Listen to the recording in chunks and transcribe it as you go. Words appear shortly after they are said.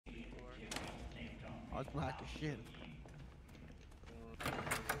it's black as shit.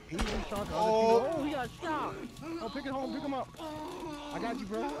 He even shot the other people. Oh, he got shot. Oh, pick it home, pick him up. I got you,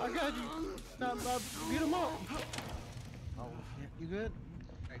 bro. I got you. Stop, beat him up. Oh shit, you good?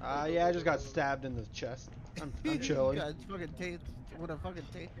 Yeah, I just got stabbed in the chest. I'm chilling. You got fucking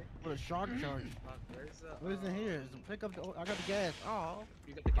with a shark charge. Where's in here? So pick up the. I got the gas. Oh.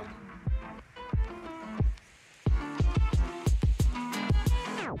 You got the gas.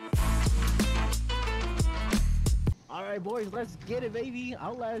 All right, boys, let's get it, baby.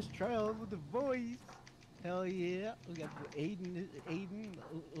 Outlast trial with the boys. Hell yeah. We got Aiden,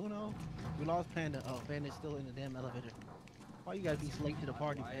 Uno. We lost Panda. Oh, Panda's still in the damn elevator. Why you gotta be late to the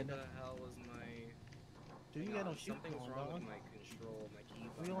party, Panda? Why the hell was my... Dude, you got no shoes Something's on, wrong dog. with my control, my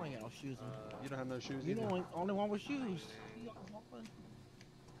keyboard. We only got no shoes on. You don't have no shoes You either. the only one with shoes.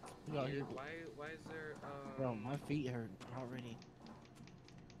 Why is there, Bro, my feet hurt already.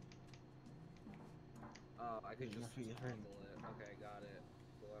 Oh, I could just feet hurt. handle it. Okay, got it.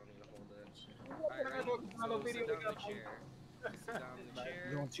 Well, I don't need to hold it. Alright, ready? So sit down in the chair. Sit down in the chair.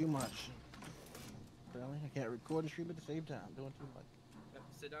 Doing too much. Really? I can't record and stream at the same time. Doing too much. Yep,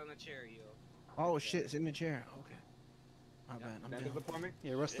 sit down in the chair, yo. Oh shit, sit in the chair. Okay. My bad. I'm down.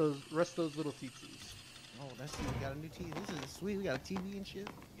 Yeah, rest those little teetsies. Oh, that's we got a new TV. This is sweet. We got a TV and shit.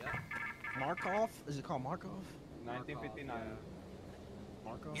 Yep. Markov? Is it called Markov? 1959.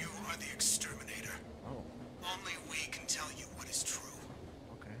 Markov? You are the exterminator. Oh, Only we can tell you what is true.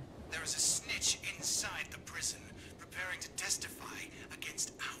 okay. There is a snitch inside the prison, preparing to testify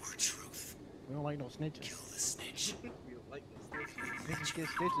against our truth. We don't like no snitches. Kill the snitch. We don't like this. Snitches get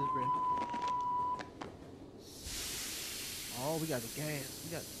stitches, bro. Oh, we got the gas.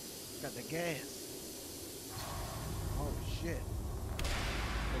 We got the gas. Oh shit.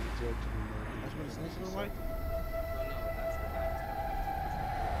 That's what the snitch look like? No, that's the guy.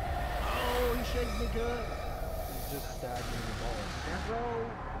 Oh, he shakes me good. He's just stabbed me in the balls. That's roll.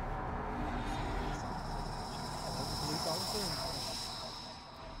 Police officer.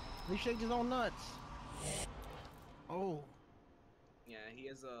 He shakes his own nuts. Oh. Yeah, he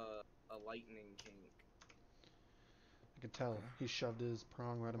has a lightning kink. I can tell. He shoved his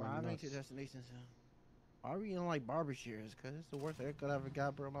prong right in my Arriving nuts. to destination soon. Are we in like barber shears? Cause it's the worst haircut I ever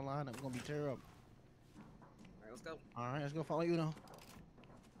got, bro. My lineup gonna be terrible. Alright, let's go. All right, let's go follow Yuno.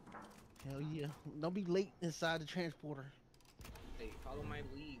 Hell yeah! Don't be late inside the transporter. Hey, follow my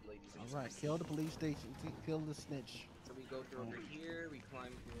lead, ladies and All gentlemen. right, kill the police station. Kill the snitch. So we go through over here, we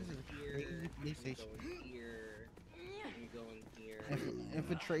climb through This is over a here, crazy police we station. go in here, we go in here.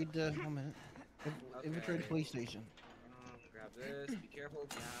 Infiltrate the. 1 minute. Infiltrate the police station. Grab this, be careful,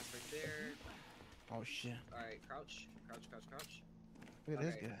 gas right there. Oh shit! Alright, crouch, crouch, crouch, crouch. Look at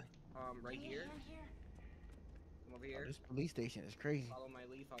this Okay. guy. Right here. Come over Oh, here. this police station is crazy. Follow my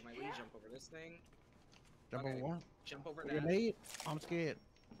lead, jump over this thing. Jump Okay. over one. Jump over that. Grenade. I'm scared.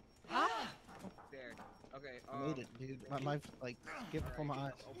 There. Okay, I made it, dude. My life like skipped before my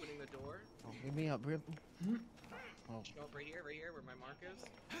eyes. Opening the door. Oh, get me up, Rip. Oh. Go right here, where my mark is.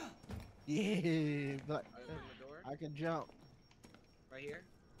 Yeah, but I open the door. I can jump. Right here.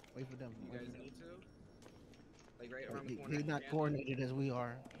 Wait for them. You Wait guys for them. need to. Like right around the corner. They're not Yeah. coordinated as we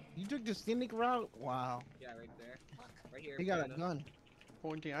are. You took the scenic route? Wow. Yeah, right there. Right here. He got a Panda. gun.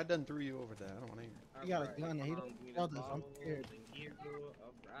 Pointy, I done threw you over there. I don't want to hear. He got a Alright, gun and he don't give me tell this us. I'm bottle, scared. thank you.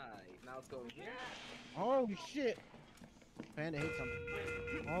 Alright, now let's go in here. Oh shit. Panda hit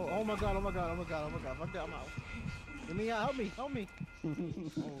something. Oh my god, oh my god, oh my god, oh my god. Fuck that, I'm out. Get me out, help me. Oh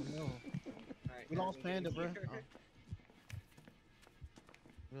no. Alright, We lost everyone Panda, get bro. in here. Oh.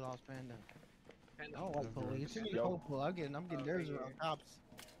 We lost Panda. Panda. I don't like police. I'm getting nervous right around here. cops.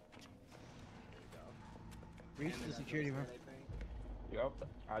 Reach Panda the got security those room. there, I think. Yup,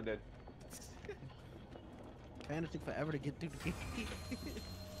 I did. Panda took forever to get through the gate.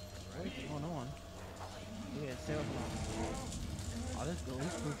 What's going on? Yeah, cell phone. Oh, let's go.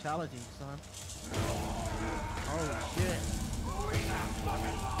 It's brutality, son. Oh shit.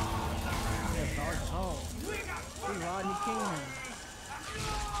 Yeah, Sergeant Hall. Hey, Rodney King.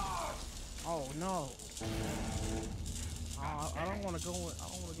 Oh no. I don't want to go. I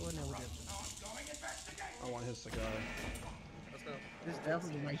don't want to go in there with this. I want his cigar. Let's go. This is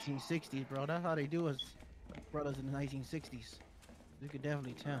definitely 1960s, bro. That's how they do us, brothers in the 1960s. You could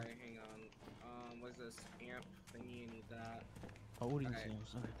definitely tell. Alright, hang on. What's this? Amp thingy, I need that. Holding Okay.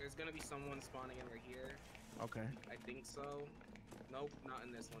 Sims. There's gonna be someone spawning in right here. Okay. I think so. Nope, not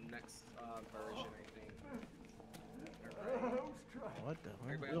in this one. Next version, I think. What the?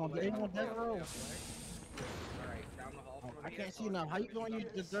 Everybody We on on the way, death everybody row. on the way. Alright, down the hall Oh, from I here. can't see now. How you gonna use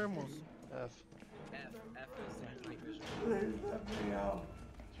the thermals? F. F is night vision. Please let me out.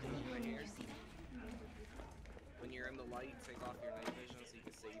 Right here. light, take off your night vision so you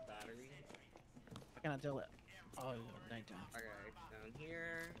can save battery. I cannot tell it. Oh, nighttime. Okay, down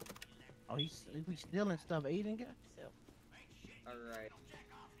here. Oh, he's stealing stuff. Aiden got. Alright.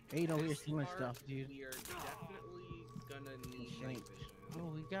 Aiden over here This stealing part, stuff, dude. We are definitely gonna need Night. night vision.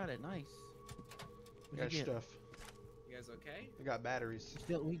 Oh, we got it. Nice. I What'd got you get? stuff. You guys okay? I got batteries.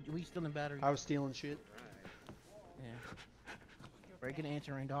 Still, we still in battery. I was stealing shit. Alright. Yeah. Breaking and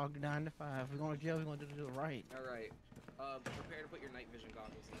entering, dog. 9 to 5. We're going to jail. We're going to do it right. Alright. Prepare to put your night vision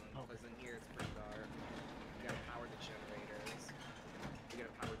goggles on, because in here it's pretty dark. You gotta power the generators. You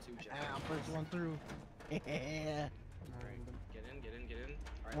gotta power 2 generators. Ah, first one through. Yeah. Alright, get in.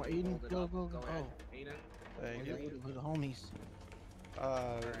 Alright, More Aiden, hold it go, up. go, Go go. ahead. Oh. Aiden. Thank Yeah, you. with the homies.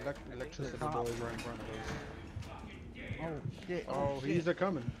 Electricity Cop. boys right in front of us. Oh shit. Oh, shit. he's a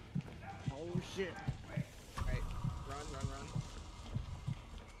coming. Oh shit. Alright, run.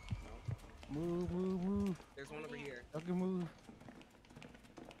 No. Move. There's one over here. Fucking move.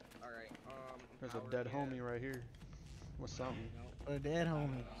 Alright, There's a dead homie right here. What's something? No. A dead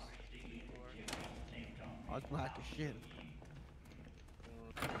homie. Oh, it's black as shit.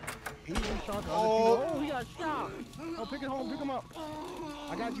 He even shot the other people. Oh, he got shot. Oh, pick him up.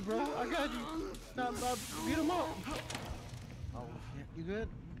 I got you, bro. I got you. Stop, beat him up. Oh shit, you good?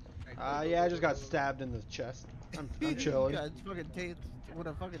 Yeah, I just got stabbed in the chest. I'm chilling. got fucking with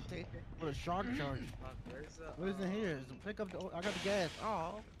a shark charge. Fuck, Where's in here? So pick up the. I got the gas.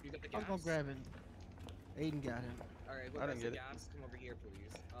 Oh, You got the I was gas. gonna grab it. Aiden got him. Alright, I didn't get it. gas? Come over here,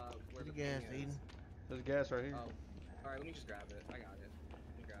 please. Where Get the the gas, thing is. Aiden. There's gas right here. Oh. Alright, let me just grab it. I got it.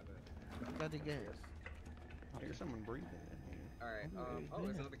 Let me grab it. Got the gas. I hear someone breathing in here. Alright, oh,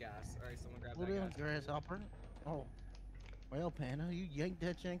 there's another gas. Alright, someone grab Hold that on, gas. grasshopper. Oh. Well, Panda, you yanked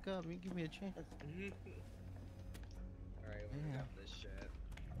that shank up. You give me a chance. Alright, let me Yeah. grab this shit.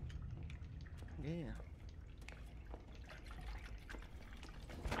 Yeah.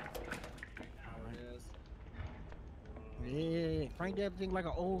 How it is. Yeah. Crank that thing like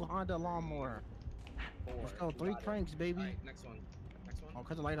an old Honda lawnmower. Let's go. 3 Got it. cranks, baby. Alright, next one. Oh,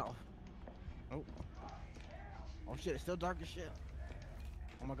 cut the light off. Oh. Oh shit, it's still dark as shit.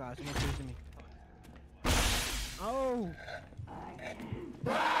 Oh my god, someone's chasing me. Oh!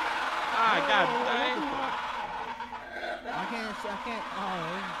 Ah, god I can't. Oh,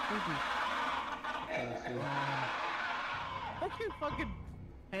 this is creepy. I can't fucking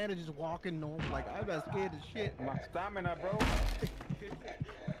Panda just walking normal like I'm not scared as shit. My stamina, bro.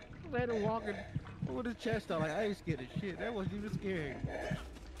 Panda walking with his chest out like I ain't scared as shit. That wasn't even scary.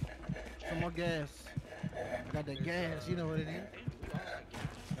 Some more gas. I got that gas, you know what it is.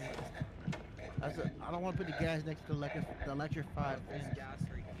 I don't want to put the gas next to the electrified There's thing. gas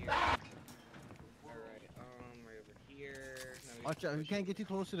right here. Alright, right over here. Now we Watch out, you push- can't get too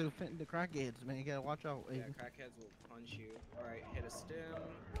close to the crackheads, man. You gotta watch out. Yeah, Aiden. crackheads will punch you. Alright, hit a stim.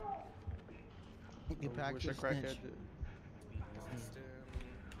 Get back Wish to a the crackhead stench. did. Hit a stim.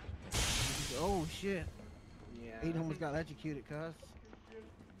 Oh shit. Yeah. Aiden almost got electrocuted, cuz.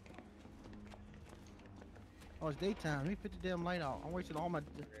 Oh, it's daytime. Let me put the damn light out. I'm wasting all my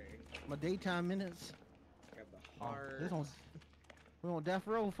daytime minutes. Grab the Oh, heart. this one's we on death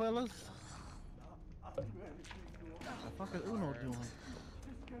row, fellas. What the fuck is Uno doing?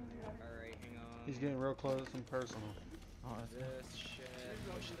 Alright, hang on. He's getting real close and personal. Oh, that's This shit.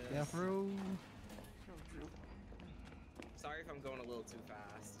 Push this. death row. Sorry if I'm going a little too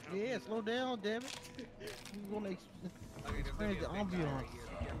fast. Yeah, slow down, damn it. You wanna Okay, there's experience the gonna be a big guy ambiance. right here.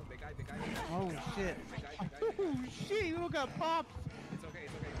 Be careful, big guy, big guy. Oh shit. Big guy, big guy, big Oh guy. shit, you don't got pops. It's okay,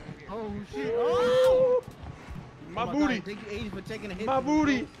 come over here. Oh shit. Oh! My Oh my booty! God, thank you, Aiden, for taking a hit. My from me, bro.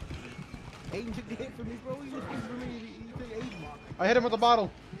 booty! Aiden took the hit from me, bro. You just for me. You took Aiden. I hit him with a bottle.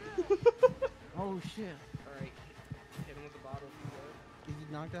 Oh shit. Alright, hit him with the bottle if you Is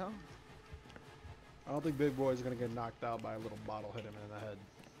he knocked out? I don't think Big Boy's gonna get knocked out by a little bottle hit him in the head.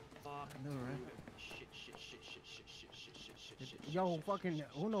 would. Fuck. I know, right? Shit. Yo, fucking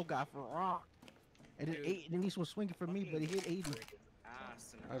Uno got for rock. And then Dude. Aiden, he was swinging for me, but he hit Aiden.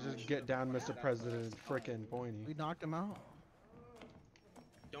 Ass and I just get down, Mr. President, frickin' Pointy. We knocked him out.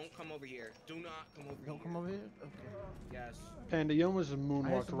 Don't come over here. Do not come over Don't here. come over here. Okay. Yes. Panda, you almost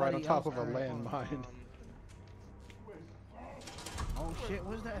moonwalked right on somebody top else of a already. landmine. Oh shit,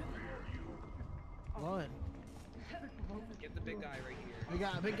 what's that? Blood. Get the big guy right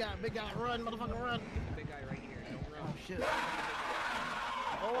here. Big guy, run, motherfucker, run. Get the big guy right here. Don't run. Oh shit.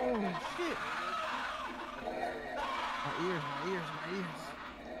 Oh shit. My ears.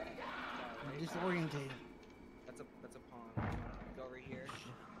 I'm disorientated. That's a pawn. Go right here.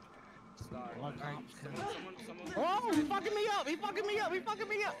 Start. Blood Alright, cops, someone. Oh, he fucking me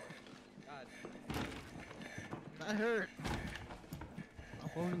up. God. I heard. I'm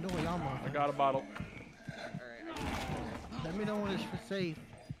holding the door, y'all I motherfuckers. got a bottle. Alright, Let me know when it's safe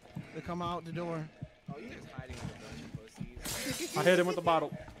to come out the door. oh, you just hiding with a bunch of pussies. I hit him with the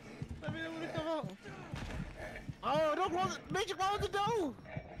bottle. Let me know when to come out. Oh, don't close it. Bitch, close the door.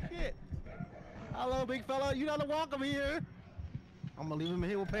 Shit. Hello, big fella. You're not welcome here. I'm gonna leave him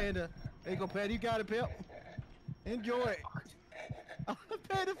here with Panda. There you go, Panda. You got it, pimp. Enjoy it.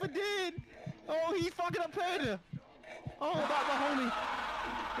 Panda for dead. Oh, he fucking up Panda. Oh, about my homie.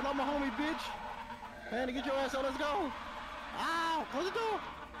 Get on my homie, bitch. Panda, get your ass out. Let's go. Ow, close the door.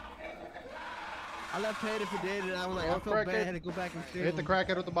 I left Panda for dead, and I was like, Oh, I felt bad. I crackhead. had to go back and save Hit the him.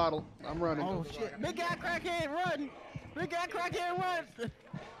 crackhead with the bottle. I'm running. Oh shit! Big guy crackhead, run! Big guy crackhead, run!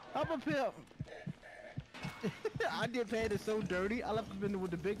 I'm a pimp. I did Panda so dirty. I left him in there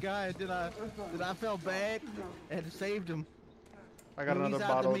with the big guy, and then I felt bad and saved him. I got He's another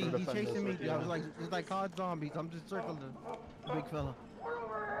after bottle me. to He's defend chasing me. this with, I was yeah. like, it's like COD zombies. I'm just circling the big fella.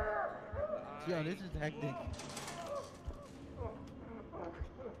 Yo, this is hectic.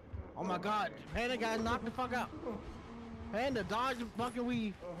 Oh my God, Panda got knocked the fuck out. Panda, dodge the fucking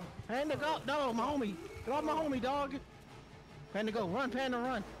weave. Panda, go. No, my homie. Get off my homie, dog. Panda, go. Run, Panda,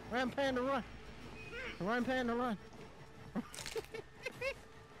 run. Run, Panda, run. Run, Panda, run.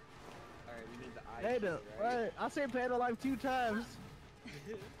 Alright, we need the eye. Panda, right? right. I said Panda like 2 times.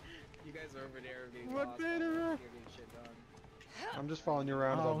 You guys are over there being Run, lost. Panda, while run. you're getting shit done. I'm just following you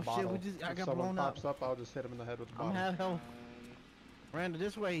around Oh, with a shit, bottle. I If got someone blown up. pops up, I'll just hit him in the head with the I'm bottle. half health. Randa,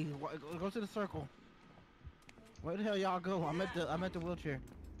 this way. Go to the circle. Where the hell y'all go? I'm at the wheelchair.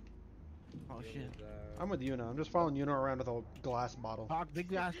 Oh Deal shit. with, I'm with Yuno. I'm just following Yuno around with a glass bottle. Hawk, big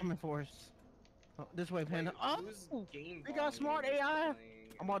guy's coming for us. Oh, this way, Panda. Wait, whose Oh, game they got volume smart is AI. playing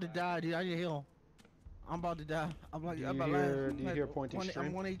I'm about to in the die, dude. I need heal. I'm about to die. I'm like, Do I'm you about hear- last- do you like hear Pointy one, stream?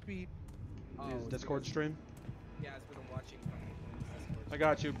 I'm 1 HP. Oh, His it's Discord because- stream. Yeah, it's because I'm watching I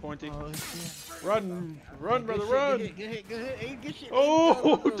got you, Pointy. Oh shit. Run, run, Good brother, shit, run! Good hit, good hit. Hey, good shit. Oh,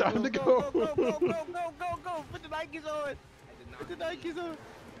 Go, go, go, time to go, go. go, go, go, go, go. Put the Nikes on. I did not Put the mean Nikes on. you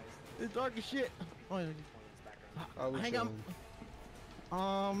It's dark as shit. Oh, guys background. I was hang on.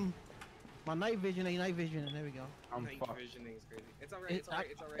 chilling. My night vision ain't night vision. There we go. I'm Night fucked. visioning is crazy. It's alright, it's alright,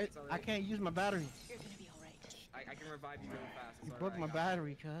 it's alright, it's alright. I can't use my battery. You're gonna be alright. I can revive you really fast. You It's broke alright. my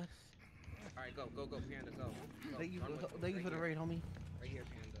battery, cuz. Alright, go, Panda, go. Thank you Run with me, thank you for the here. raid, homie. Right here,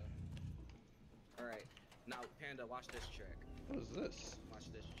 Panda. Alright, now Panda, watch this trick. What is this? Watch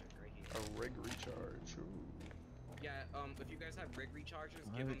this trick right here. A rig recharge. Ooh. Yeah, if you guys have rig rechargers,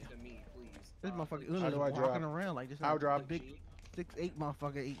 give them to me, please. This motherfucker please. How Uno's do I walking drop? around like this. How is drop? a big 6'8"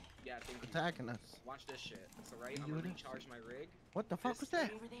 motherfucker Yeah, thank you. attacking us. Watch this shit. So right, You I'm gonna doing it? recharge my rig. What the fuck This was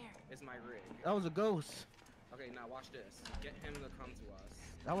that? Over there. It's my rig. That was a ghost. Okay, now watch this. Get him to come to us.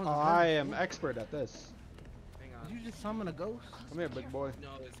 That was Oh, a I ghost. am expert at this. Hang Did on. you just summon a ghost? Come here, big boy. No,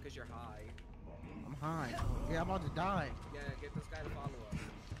 it's because you're high. I'm high. Yeah, I'm about to die. Yeah, get this guy to follow us.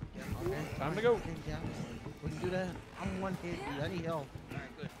 Get him. Okay. Time to go. Okay, yeah. We can do that. I'm 1 hit, dude. I need help.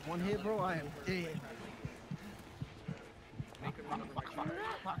 Alright, good. 1 hit, bro. I am dead. Make him run over my charge.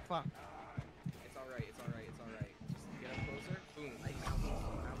 Fuck. It's alright, it's alright, it's alright. Just get up closer. Boom.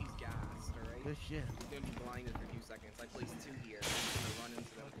 Now he's gassed, alright? Good shit. He's gonna be blinded for a few seconds. I placed 2 here. I'm gonna run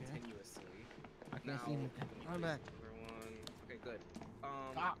into them Okay. continuously. I can't Now, see anything. let me Run place back. another one. Okay, good.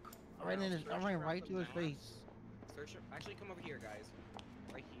 Fuck. I ran in his, I ran right to his face. Search. Actually, come over here, guys.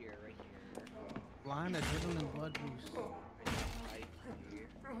 Right here, right here. Blind adrenaline blood boost. Right here.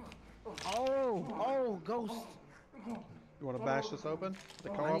 Oh, ghost. You want to bash this open?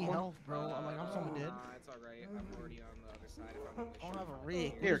 The I co-op need one? health, bro. I'm like, I'm so dead. Nah, it's alright. I'm already on the other side. If I'm I don't have a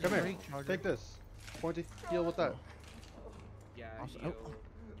rig. Here, Where's come the here. rig charger? Take this. Pointy, deal with that. Yeah, Also- heal oh.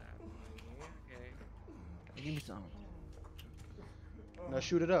 that one here. Okay. Give me some. Now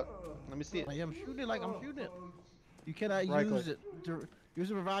shoot it up. Let me see it. Like, I'm shooting it like I'm shooting it. You cannot Right use click. it to use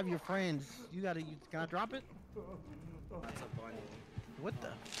to revive your friends. You gotta use. Can I drop it? That's a bunny. What the?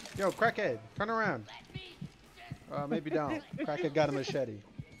 Yo, crackhead, turn around. Maybe down. Crackhead got a machete.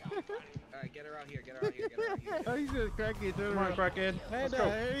 Alright, get her out here. Get her out here. Get her out here. Oh, he's gonna crack it. Come on, crackhead. Let's Panda, go.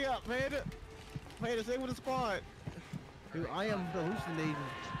 hurry up, Panda. Panda, stay with the squad. Dude, I am hallucinating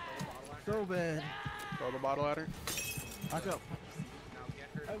so bad. Throw the bottle at her. Back up. Now get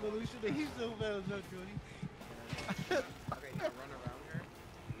her. I'm hallucinating so bad. I'm not Jody. Okay, now run around her.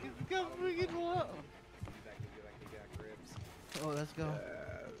 He's got freaking what? Give you back ribs. Oh, let's go.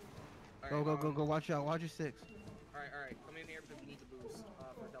 Alright, Go. Watch out. Watch your 6. Alright. Come in here because we need to boost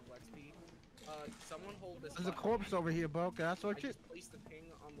for double XP. Someone hold this There's a button. corpse over here, bro. Can I I search it? just placed the ping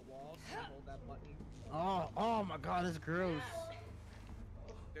on the wall, so hold that button. Oh my God, it's gross.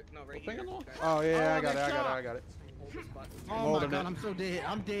 No, right Thing here. on the wall? Guys, Oh yeah, Oh, I got it. that I got it. shot. I got it. hold this button. Oh my holding god, it. I'm so dead.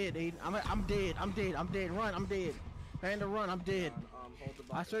 I'm dead, Aiden. I'm dead. I'm dead. I'm dead. Run, I'm dead. Panda, run, I'm dead. Hold the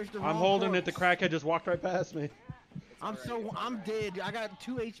button. I searched the wrong I'm holding it. The corpse. crackhead just walked right past me. It's I'm alright, so it's I'm alright. dead. I got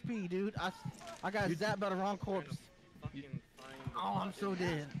 2 HP, dude. I got zapped by the wrong corpse. Fucking find the Oh, I'm so button.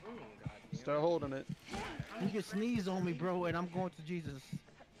 dead. Goddamn. Start holding it. You can sneeze on me, bro, and I'm going to Jesus.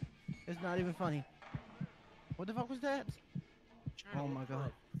 It's not even funny. What the fuck was that? Trying to Oh look my for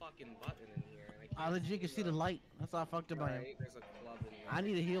god. a fucking button in here, and I I can't legit can see the light. That's how I fucked up I am. Right, there's a club in there. I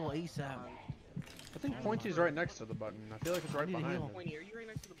need a heal ASAP. I think Pointy's right next to the button. I feel like it's right need to behind heal. him. Pointy, are you right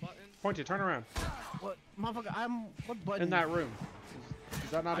next to the button? Pointy, turn around. What, motherfucker? What button? In that room. Is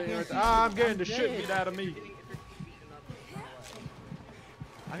that not I it? can't Right see there? Ah, I'm you. getting I'm the shit dead. beat out of me. If you're beaten up, run away.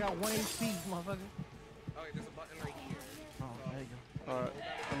 I got 1 HP, motherfucker. Oh, wait, there's a button right here. Oh, there you go. Alright,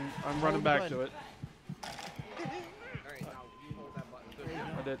 I'm running back to it. Alright, now you hold that button. Good. There you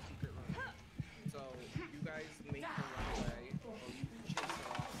I did. Secret run. So, you guys make her run away, or you chase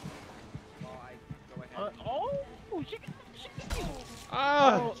her off while I go ahead. Oh, she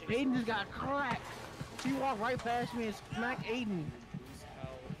Ah! Oh, Aiden just got cracked. He walked right past me and smacked Aiden. Lose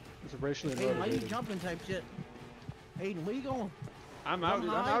health. It's racially Aiden, why you motivated. jumping type shit? Aiden, where you going? I'm out. I'm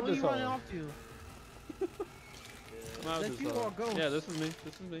Hi, out where this you running hole. off to? I'm out Is this that you hole. or a ghost? Yeah, this is me.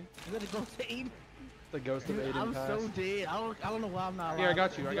 This is me. You gotta go to Aiden. The ghost of Dude, Aiden I'm passed. so dead. I don't know why I'm not alive. Here, I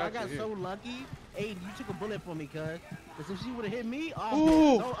got you, I Dude, got you, I got here. so lucky. Aiden, you took a bullet for me, cuz. Because if she would have hit me,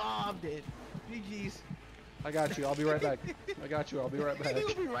 oh, Ooh. I'm dead. I'm dead. GG's. I got you. I'll be right back. I got you. I'll be right back. You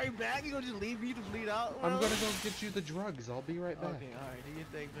gonna be right back? You gonna just leave me to bleed out? I'm bro? gonna go get you the drugs. I'll be right back. Okay, alright. Do your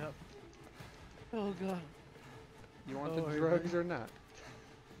thing, pal. Oh, God. You want Oh, the hey, drugs buddy. or not?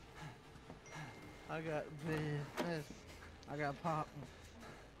 I got man, I got pop.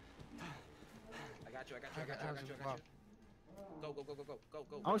 I got you, I got you, I got you, I got you, I got you. Go, go, go, go, go, go,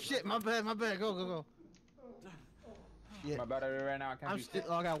 go. Oh shit, my bad. Go. Yeah, My battery right now. I can't I'm be still.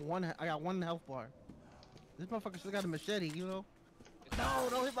 Oh, I got one health bar. This motherfucker still got a machete, you know. No,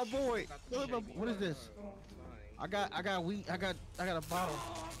 don't hit my boy. Don't hit my. What is this? I got a bottle.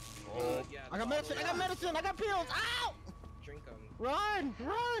 Yeah, I got medicine. I got pills. Ow! Drink them. Run!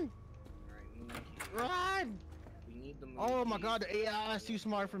 Alright, Run! we need the moon Oh my key. God, the AI is too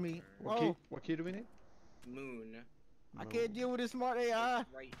smart for me. What Oh, key? What key do we need? Moon. I can't deal with this smart AI.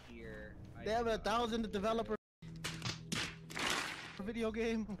 It's right here. They have 1,000 developer video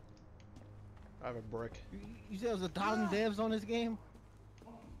game. I have a brick. You said there's 1,000 devs on this game?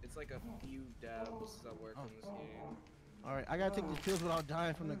 It's like a few devs that work on this game. Alright, I gotta take these pills without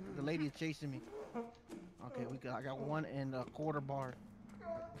dying from the lady that's chasing me. Okay, I got 1 and a quarter bar.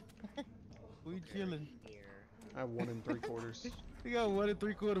 We chilling. Here. I have 1 3/4. We got 1 and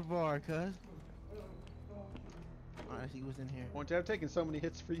 3/4 bar, cuz. Alright, see what's in here. Pointy, I've taken so many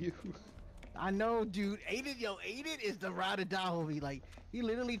hits for you. I know, dude. Aiden is the ride or die homie. Like, he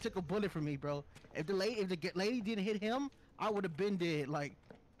literally took a bullet from me, bro. If the lady didn't hit him, I would have been dead. Like,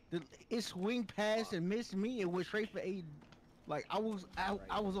 it swing past and missed me and went straight for Aiden. Like, I was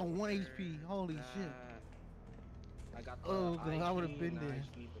on 1 HP. Holy shit. I got the Oh, God, I would've key, been now I there.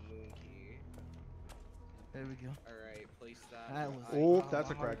 just need the moon key. There we go. Alright, place that. That was. Oh, that's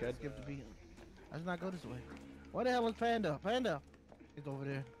a my heart crackhead. skipped a beat. Let's not go this way. What the hell was Panda? Panda! It's over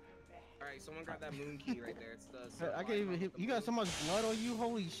there. Alright, someone grab that moon key right there. It's the. I can't even hit. You got so much blood on you.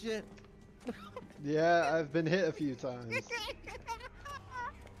 Holy shit. Yeah, I've been hit a few times. It's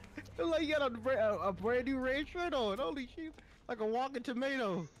like you got a brand new red shirt on. Holy shit. Like a walking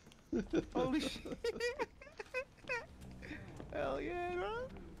tomato. Holy shit. Hell yeah, bro.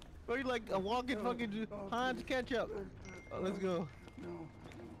 Bro, you like a walking fucking Heinz ketchup. Oh, let's go.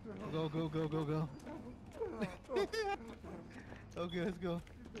 Go. Okay, let's go.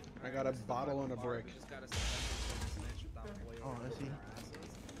 I got a bottle and a brick. You just gotta snitch without oil. Oh, let's see.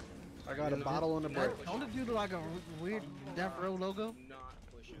 I got a bottle and a brick. Don't it do like a weird Death Row logo? Do not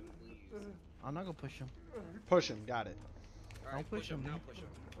push him, please. I'm not gonna push him. Push him. Got it. Alright, push push him, him, now man. push him.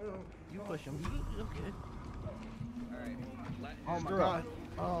 You push him. Okay. Alright, let him. Oh my Screw god. up.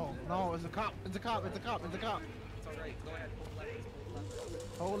 Oh no, it's a cop. It's a cop. It's alright, go ahead, pull left, pull left.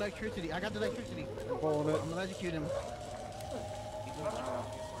 Oh, electricity. I got the electricity. I'm pulling it. I'm gonna electrocute him.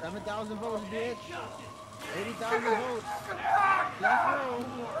 7,000 votes, bitch. 80,000 votes. Death row.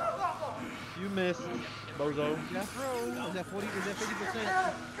 You missed, bozo. Death row. Is that 40? Is that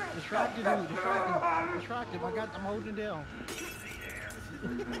 50%? Distracted, dude. Distracted. I'm holding it down.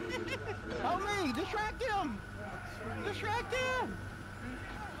 Help me! Distract him! Distract him!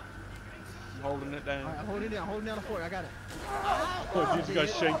 I'm holding it down. Alright, I'm holding down the fort. I got it. Oh, you just got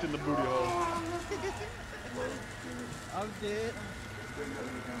shanked in the booty hole. I'm dead.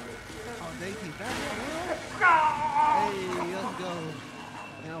 Oh, thank you. Back up, Will. Hey, let's go.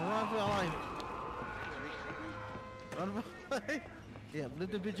 Now run for your life. Run for your life. Yeah,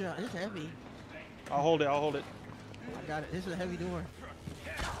 lift the bitch out. It's heavy. I'll hold it. I'll hold it. I got it. This is a heavy door.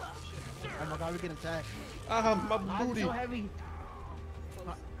 Oh my god, we're getting attacked. Ah, my Oh, booty. it's so heavy.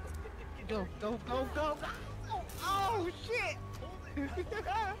 Go, go, go, go. Oh, shit.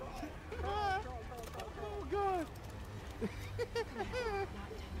 Oh, god.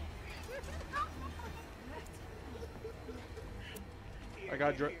 I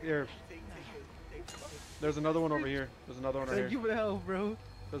got here. There's another one over here. There's another one right Thank here. you for the help, bro.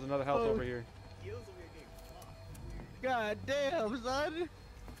 There's another health over here. God damn, son.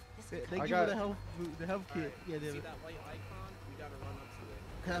 Thank you for the help kit. Yeah, See damn. that white icon? We gotta run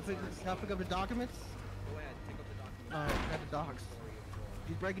up to it. Can I pick up the documents? Go ahead, pick up the document. Alright, got the docs.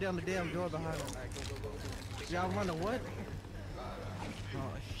 He's breaking down the damn door behind him. Alright, go, go, go, go. Y'all run to what? Oh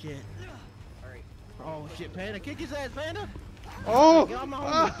shit. Alright. Oh shit, Panda. Kick his ass, Panda! Oh! Get off my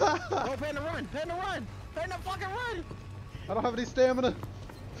homie! Go, Panda, run! Panda, run! Panda, fucking run! I don't have any stamina.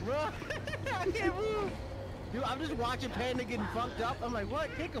 Run! I can't move! Dude, I'm just watching Panda getting fucked up. I'm like, what?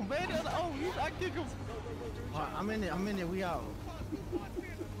 Kick him, Panda! Oh, I kick him! Alright, I'm in there, we out.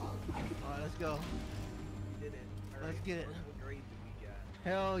 Alright, let's go. We did it. Let's get it. What grade did we get?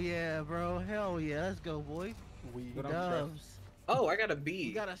 Hell yeah, bro. Hell yeah. Let's go, boys. We Doves. Oh, I got a B.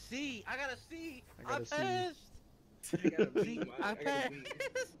 You got a C. I got a C. I got a C. passed. I got a B. I I got a passed. B.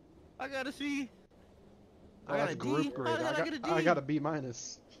 I got a C. Oh, I got that's a D. group grade. How the hell I get a D? I got a B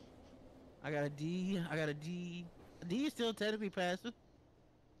minus. I got a D. I got a D. A D is still technically passing.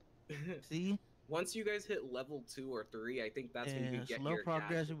 C. Once you guys hit level 2 or 3, I think that's when you And get slow your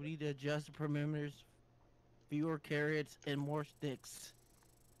progress. gadget. We need to adjust the perimeters. Fewer carrots and more sticks.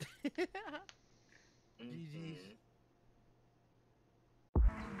 GG's. Mhm.